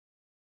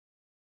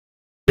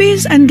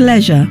Hobbies and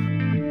leisure.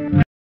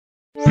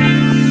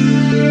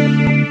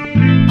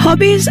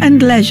 Hobbies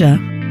and leisure.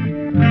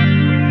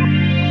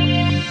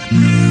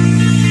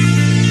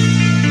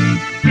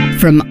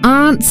 From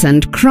arts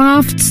and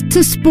crafts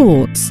to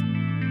sports,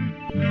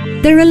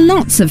 there are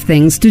lots of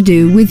things to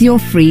do with your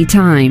free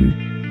time.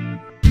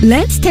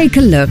 Let's take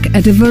a look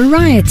at a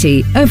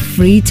variety of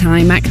free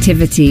time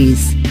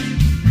activities.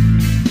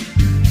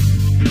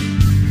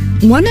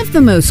 One of the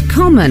most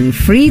common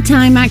free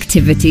time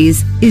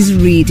activities is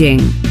reading.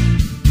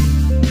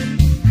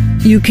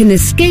 You can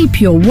escape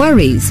your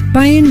worries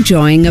by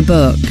enjoying a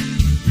book.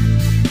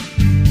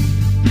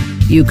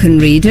 You can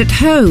read at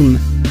home,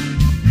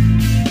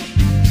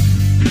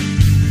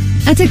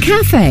 at a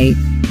cafe,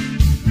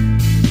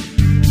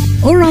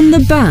 or on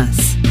the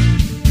bus.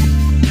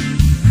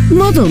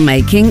 Model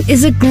making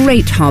is a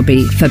great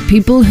hobby for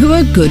people who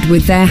are good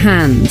with their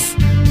hands.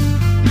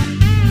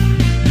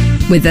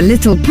 With a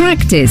little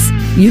practice,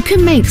 you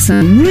can make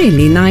some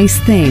really nice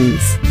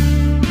things.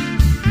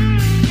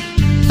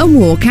 A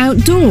walk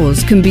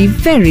outdoors can be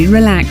very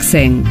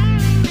relaxing.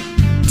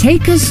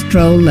 Take a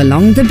stroll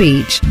along the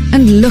beach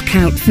and look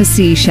out for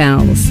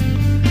seashells.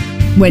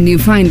 When you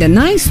find a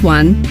nice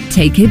one,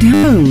 take it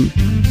home.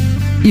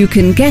 You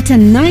can get a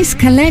nice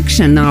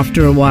collection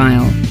after a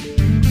while.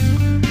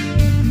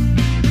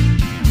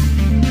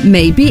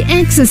 Maybe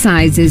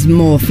exercise is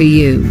more for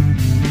you.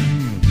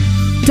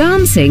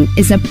 Dancing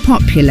is a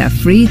popular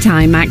free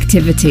time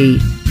activity.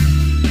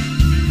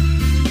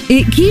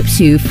 It keeps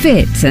you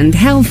fit and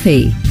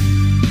healthy.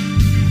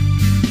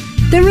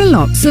 There are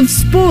lots of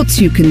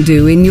sports you can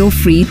do in your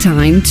free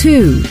time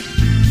too.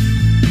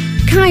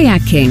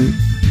 Kayaking,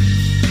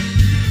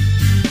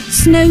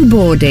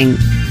 snowboarding,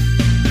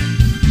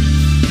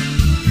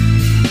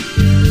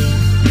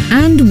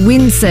 and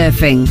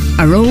windsurfing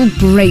are all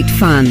great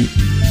fun.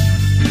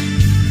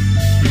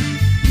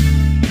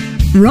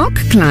 Rock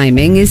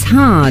climbing is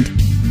hard,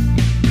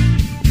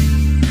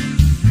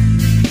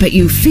 but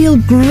you feel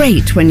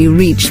great when you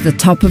reach the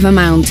top of a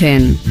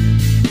mountain.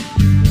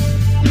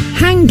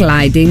 Hang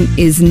gliding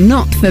is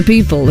not for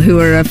people who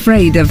are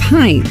afraid of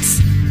heights,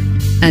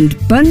 and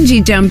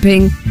bungee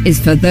jumping is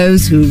for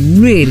those who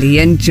really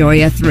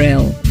enjoy a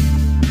thrill.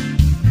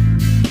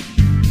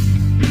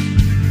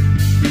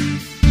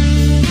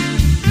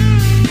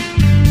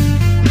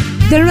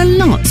 There are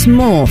lots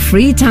more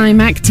free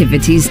time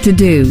activities to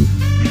do.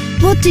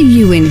 What do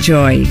you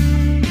enjoy?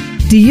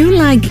 Do you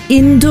like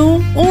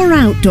indoor or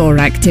outdoor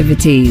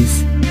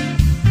activities?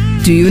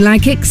 Do you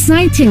like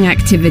exciting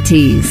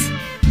activities?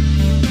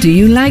 Do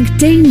you like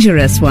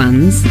dangerous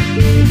ones?